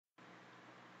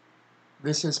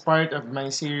This is part of my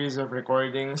series of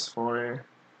recordings for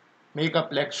makeup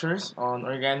lectures on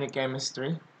organic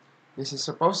chemistry. This is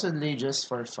supposedly just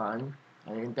for fun.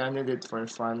 I intended it for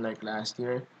fun like last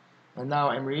year. And now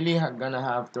I'm really gonna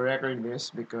have to record this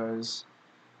because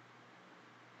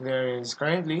there is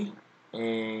currently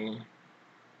a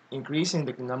increase in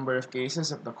the number of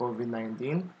cases of the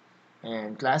COVID-19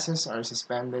 and classes are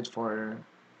suspended for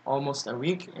almost a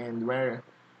week and where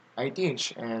I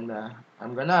teach and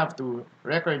I'm gonna have to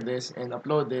record this and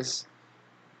upload this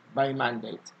by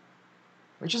mandate,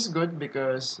 which is good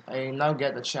because I now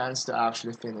get a chance to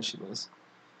actually finish this.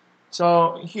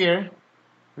 So here,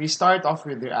 we start off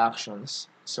with reactions.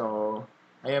 So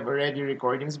I have already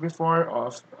recordings before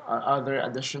of other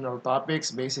additional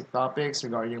topics, basic topics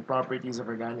regarding properties of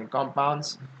organic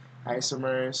compounds,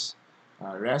 isomers,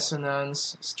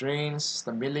 resonance, strains,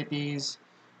 stabilities,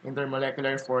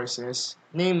 intermolecular forces,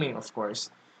 naming of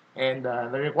course. And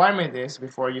the requirement is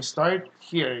before you start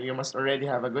here, you must already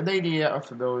have a good idea of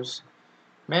those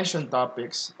mention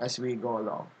topics as we go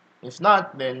along. If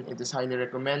not, then it is highly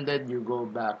recommended you go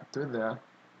back to the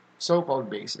so-called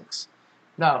basics.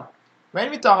 Now, when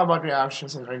we talk about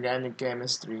reactions in organic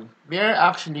chemistry, they are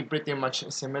actually pretty much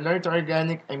similar to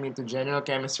to general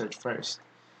chemistry at first.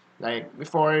 Like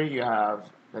before, you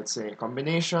have, let's say,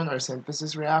 combination or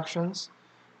synthesis reactions.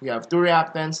 You have two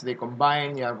reactants, they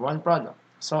combine, you have one product,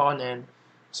 so on and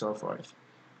so forth.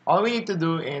 All we need to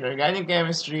do in organic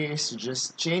chemistry is to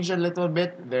just change a little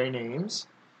bit their names.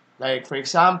 Like for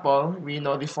example, we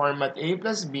know the format A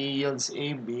plus B yields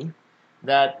AB.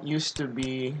 That used to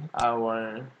be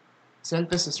our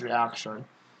synthesis reaction.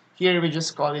 Here we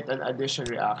just call it an addition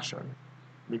reaction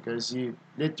because you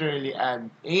literally add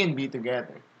A and B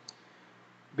together.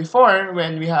 Before,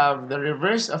 when we have the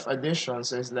reverse of addition,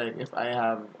 so it's like if I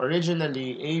have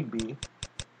originally AB,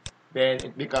 then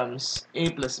it becomes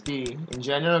A plus B. In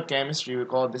general chemistry, we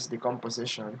call this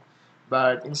decomposition.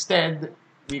 But instead,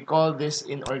 we call this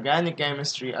in organic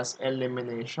chemistry as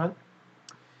elimination.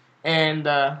 And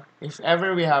if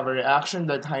ever we have a reaction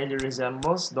that highly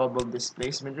resembles double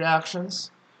displacement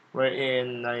reactions,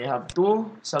 wherein you have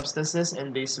two substances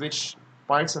and they switch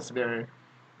parts of their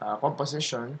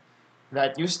composition,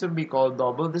 that used to be called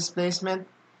double displacement.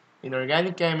 In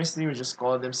organic chemistry, we just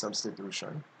call them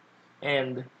substitution.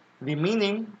 And the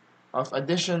meaning of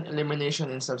addition,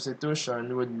 elimination, and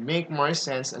substitution would make more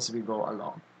sense as we go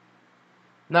along.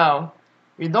 Now,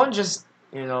 we don't just,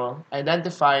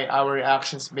 identify our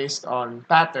reactions based on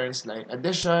patterns like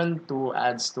addition, 2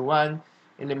 adds to 1,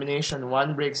 elimination,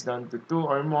 1 breaks down to 2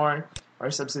 or more, or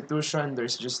substitution,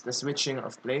 there's just the switching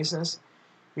of places.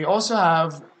 We also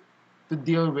have to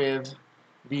deal with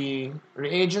the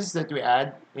reagents that we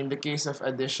add in the case of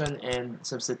addition and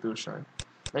substitution.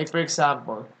 Like for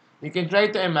example, you can try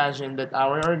to imagine that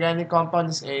our organic compound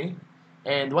is A,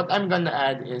 and what I'm gonna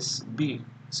add is B.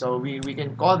 So we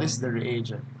can call this the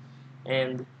reagent.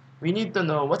 And we need to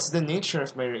know what's the nature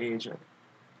of my reagent.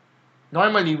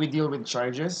 Normally, we deal with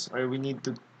charges, or we need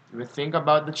to think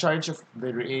about the charge of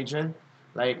the reagent.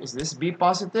 Like, is this B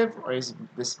positive, or is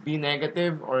this B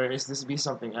negative, or is this B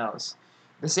something else?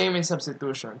 The same in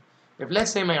substitution. If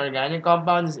let's say my organic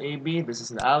compound is AB, this is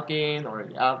the alkane, or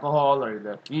the alcohol, or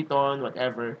the ketone,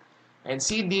 whatever, and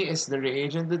CD is the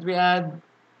reagent that we add,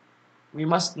 we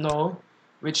must know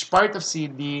which part of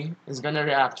CD is going to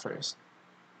react first.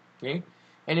 Okay?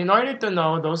 And in order to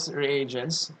know those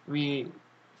reagents, we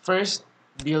first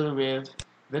deal with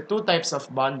the two types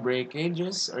of bond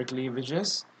breakages or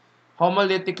cleavages.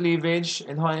 Homolytic cleavage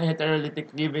and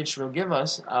heterolytic cleavage will give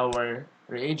us our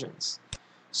reagents.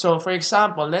 So for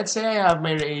example, let's say I have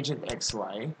my reagent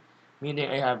XY, meaning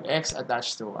I have X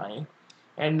attached to Y,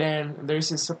 and then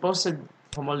there's a supposed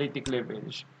homolytic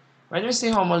cleavage. When we say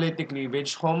homolytic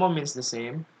cleavage, homo means the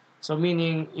same. So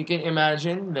meaning you can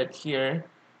imagine that here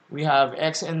we have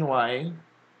X and Y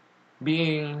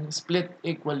being split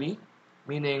equally,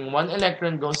 meaning one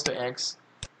electron goes to X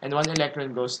and one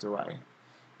electron goes to Y.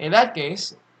 In that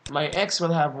case, my X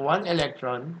will have one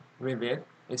electron with it.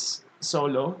 It's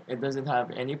solo. It doesn't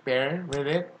have any pair with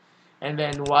it. And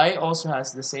then Y also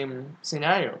has the same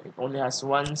scenario. It only has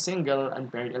one single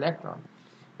unpaired electron.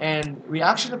 And we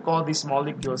actually call these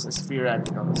molecules as free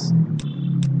radicals.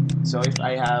 So if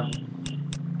I have,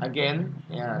 again,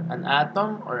 an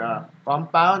atom or a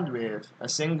compound with a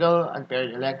single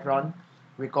unpaired electron,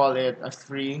 we call it a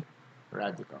free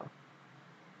radical.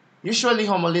 Usually,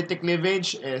 homolytic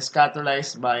cleavage is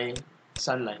catalyzed by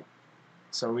sunlight.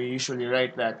 So we usually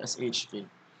write that as Hk.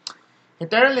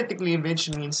 Heterolytic cleavage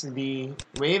means the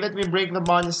way that we break the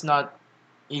bond is not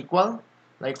equal,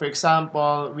 Like for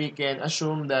example, we can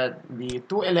assume that the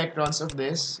 2 electrons of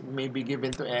this may be given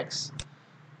to X.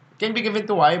 It can be given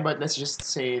to Y, but let's just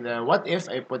say the what if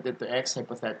I put it to X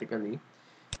hypothetically.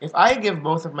 If I give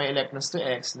both of my electrons to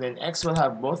X, then X will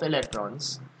have both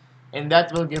electrons, and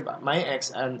that will give my X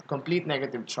a complete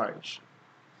negative charge.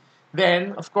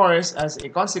 Then, of course, as a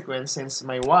consequence, since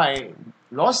my Y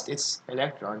lost its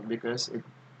electron because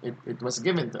it was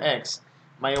given to X,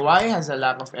 my Y has a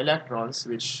lack of electrons,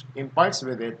 which imparts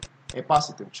with it a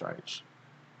positive charge.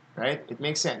 Right? It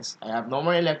makes sense. I have no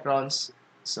more electrons,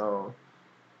 so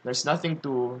there's nothing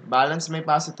to balance my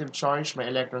positive charge. My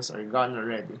electrons are gone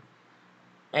already.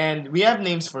 And we have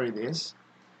names for this.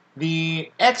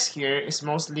 The X here is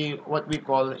mostly what we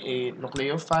call a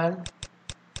nucleophile.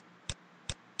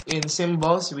 In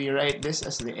symbols, we write this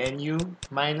as the Nu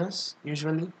minus,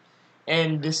 usually.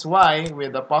 And this Y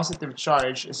with a positive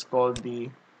charge is called the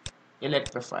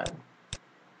electrophile.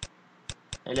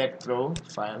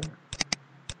 Electrophile,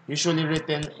 usually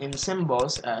written in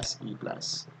symbols as E+.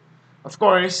 Of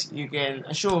course, you can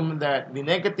assume that the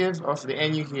negative of the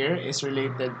Nu here is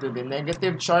related to the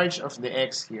negative charge of the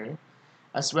X here,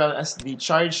 as well as the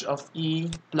charge of E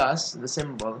plus, the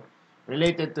symbol,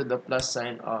 related to the plus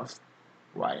sign of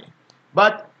Y.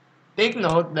 But take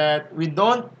note that we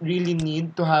don't really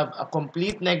need to have a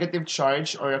complete negative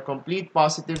charge or a complete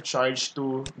positive charge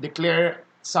to declare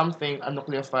something a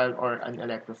nucleophile or an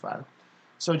electrophile.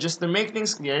 So just to make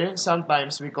things clear,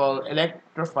 sometimes we call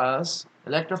electrophiles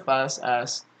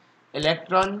as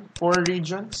electron-poor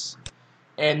regions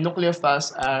and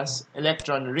nucleophiles as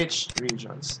electron-rich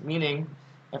regions. Meaning,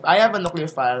 if I have a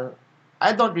nucleophile,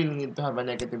 I don't really need to have a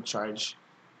negative charge.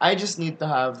 I just need to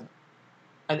have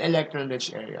an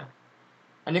electron-rich area.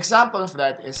 An example of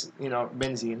that is,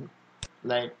 benzene.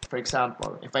 Like, for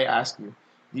example, if I ask you,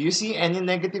 do you see any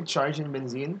negative charge in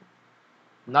benzene?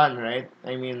 None, right?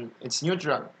 I mean, it's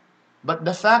neutral. But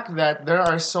the fact that there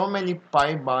are so many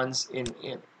pi bonds in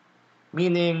it,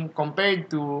 meaning compared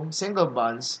to single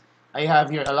bonds, I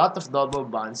have here a lot of double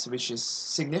bonds, which is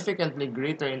significantly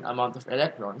greater in amount of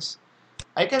electrons.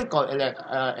 I can call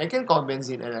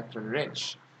benzene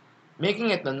electron-rich, making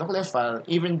it a nucleophile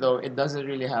even though it doesn't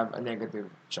really have a negative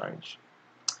charge.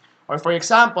 Or for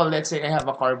example, let's say I have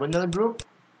a carbonyl group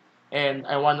and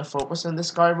I want to focus on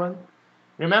this carbon.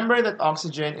 Remember that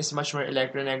oxygen is much more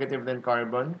electronegative than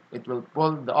carbon.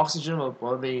 The oxygen will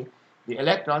pull the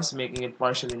electrons, making it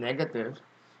partially negative.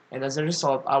 And as a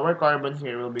result, our carbon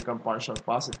here will become partial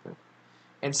positive.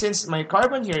 And since my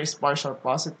carbon here is partial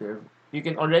positive, you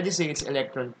can already say it's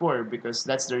electron poor because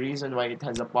that's the reason why it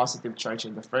has a positive charge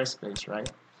in the first place,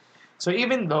 right? So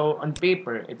even though on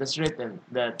paper it is written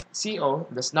that CO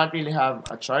does not really have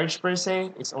a charge per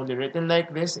se, it's only written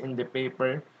like this in the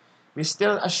paper, we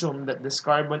still assume that this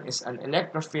carbon is an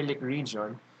electrophilic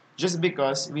region just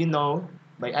because we know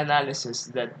by analysis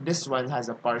that this one has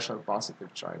a partial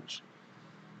positive charge.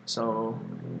 So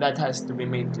that has to be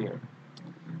made clear.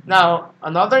 Now,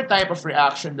 another type of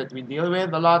reaction that we deal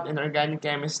with a lot in organic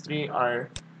chemistry are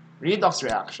redox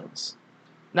reactions.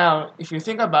 Now, if you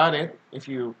think about it, if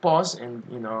you pause and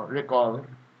recall,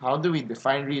 how do we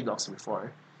define redox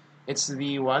before? It's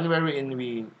the one wherein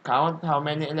we count how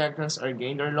many electrons are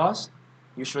gained or lost.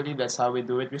 Usually that's how we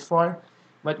do it before.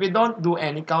 But we don't do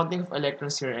any counting of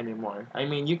electrons here anymore. I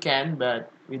mean, you can,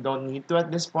 but we don't need to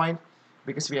at this point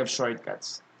because we have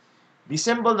shortcuts. The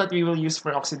symbol that we will use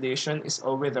for oxidation is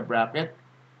O with a bracket.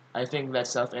 I think that's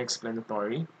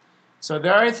self-explanatory. So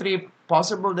there are three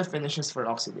possible definitions for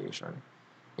oxidation.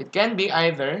 It can be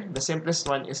either, the simplest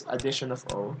one is addition of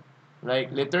O.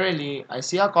 Like literally, I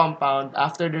see a compound,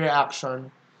 after the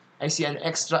reaction, I see an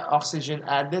extra oxygen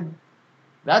added.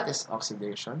 That is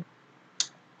oxidation.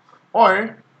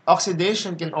 Or,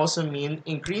 oxidation can also mean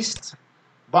increased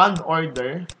bond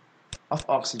order of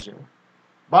oxygen.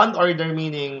 Bond order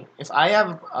meaning if I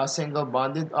have a single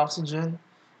bonded oxygen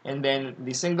and then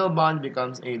the single bond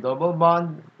becomes a double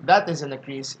bond, that is an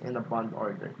increase in the bond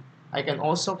order. I can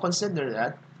also consider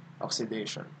that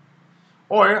oxidation.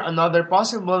 Or another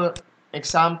possible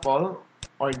example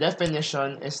or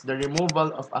definition is the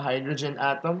removal of a hydrogen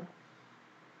atom.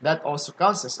 That also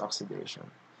counts as oxidation.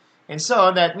 And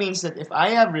so that means that if I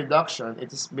have reduction,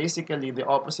 it is basically the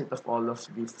opposite of all of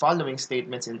the following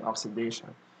statements in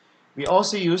oxidation. We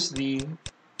also use the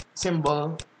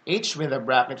symbol H with a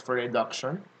bracket for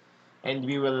reduction, and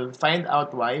we will find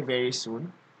out why very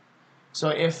soon. So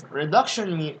if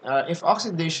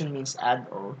oxidation means add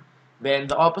O, then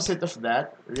the opposite of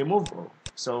that, remove O.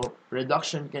 So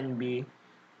reduction can be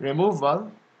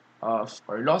removal of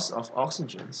or loss of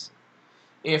oxygens.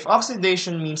 If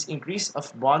oxidation means increase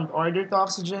of bond order to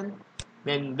oxygen,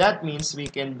 then that means we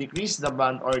can decrease the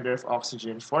bond order of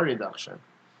oxygen for reduction.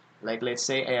 Like let's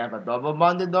say I have a double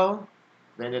bonded O,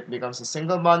 then it becomes a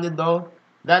single bonded O.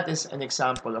 That is an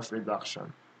example of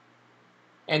reduction.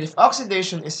 And if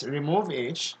oxidation is remove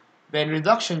H, then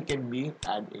reduction can be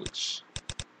add H.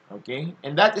 Okay?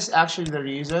 And that is actually the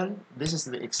reason, this is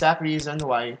the exact reason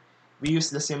why we use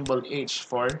the symbol H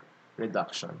for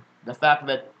reduction. The fact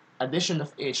that addition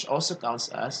of H also counts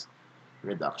as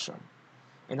reduction.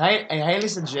 And I highly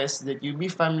suggest that you be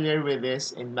familiar with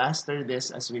this and master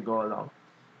this as we go along.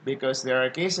 Because there are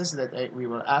cases that we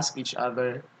will ask each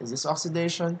other, is this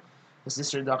oxidation? Is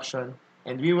this reduction?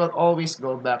 And we will always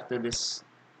go back to this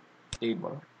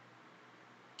table.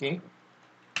 Okay?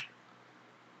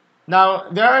 Now,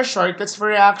 there are shortcuts for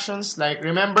reactions. Like,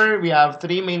 remember, we have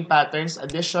three main patterns: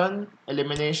 addition,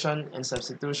 elimination, and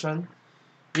substitution.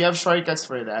 We have shortcuts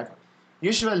for that.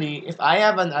 Usually, if I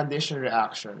have an addition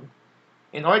reaction,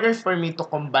 in order for me to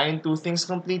combine two things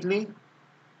completely,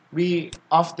 we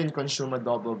often consume a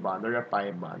double bond or a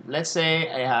pi bond. Let's say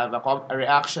I have a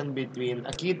reaction between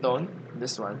a ketone,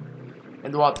 this one,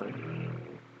 and water.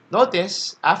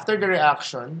 Notice, after the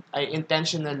reaction, I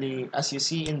intentionally, as you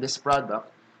see in this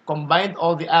product, combined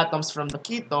all the atoms from the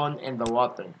ketone and the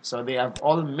water. So they have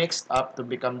all mixed up to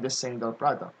become this single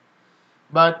product.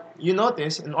 But you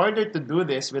notice, in order to do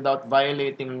this without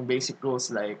violating basic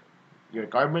rules like your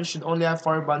carbon should only have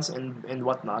 4 bonds and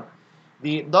whatnot,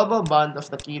 the double bond of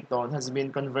the ketone has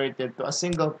been converted to a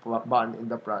single bond in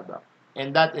the product.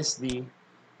 And that is the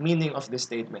meaning of this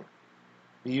statement.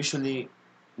 We usually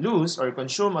lose or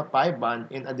consume a pi bond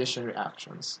in addition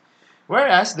reactions.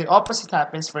 Whereas the opposite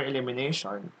happens for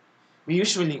elimination. We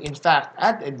usually, in fact,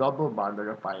 add a double bond or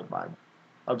a pi bond.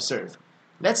 Observe.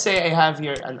 Let's say I have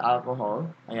here an alcohol.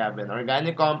 I have an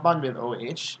organic compound with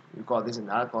OH. We call this an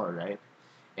alcohol, right?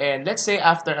 And let's say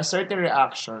after a certain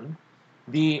reaction,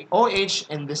 the OH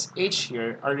and this H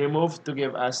here are removed to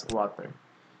give us water.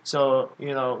 So,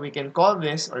 we can call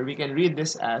this or we can read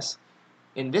this as,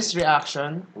 in this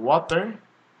reaction, water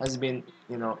has been,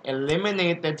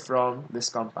 eliminated from this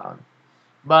compound.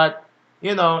 But,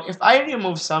 if I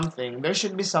remove something, there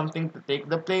should be something to take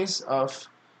the place of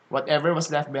whatever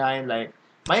was left behind. Like,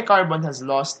 my carbon has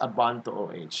lost a bond to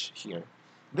OH here.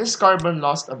 This carbon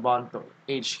lost a bond to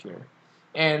H here.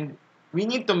 And we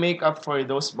need to make up for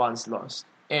those bonds lost.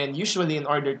 And usually, in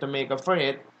order to make up for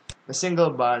it, the single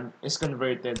bond is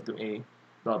converted to a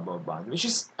double bond, which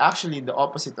is actually the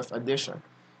opposite of addition.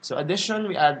 So addition,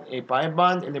 we add a pi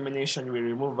bond. Elimination, we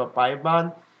remove a pi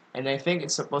bond. And I think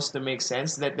it's supposed to make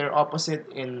sense that they're opposite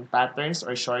in patterns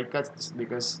or shortcuts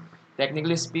because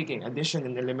technically speaking, addition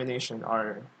and elimination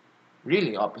are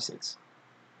really opposites.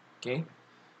 Okay?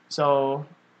 So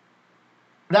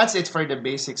that's it for the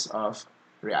basics of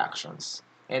reactions.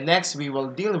 And next, we will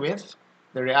deal with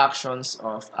the reactions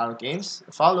of alkanes,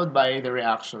 followed by the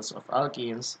reactions of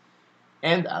alkenes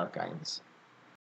and alkynes.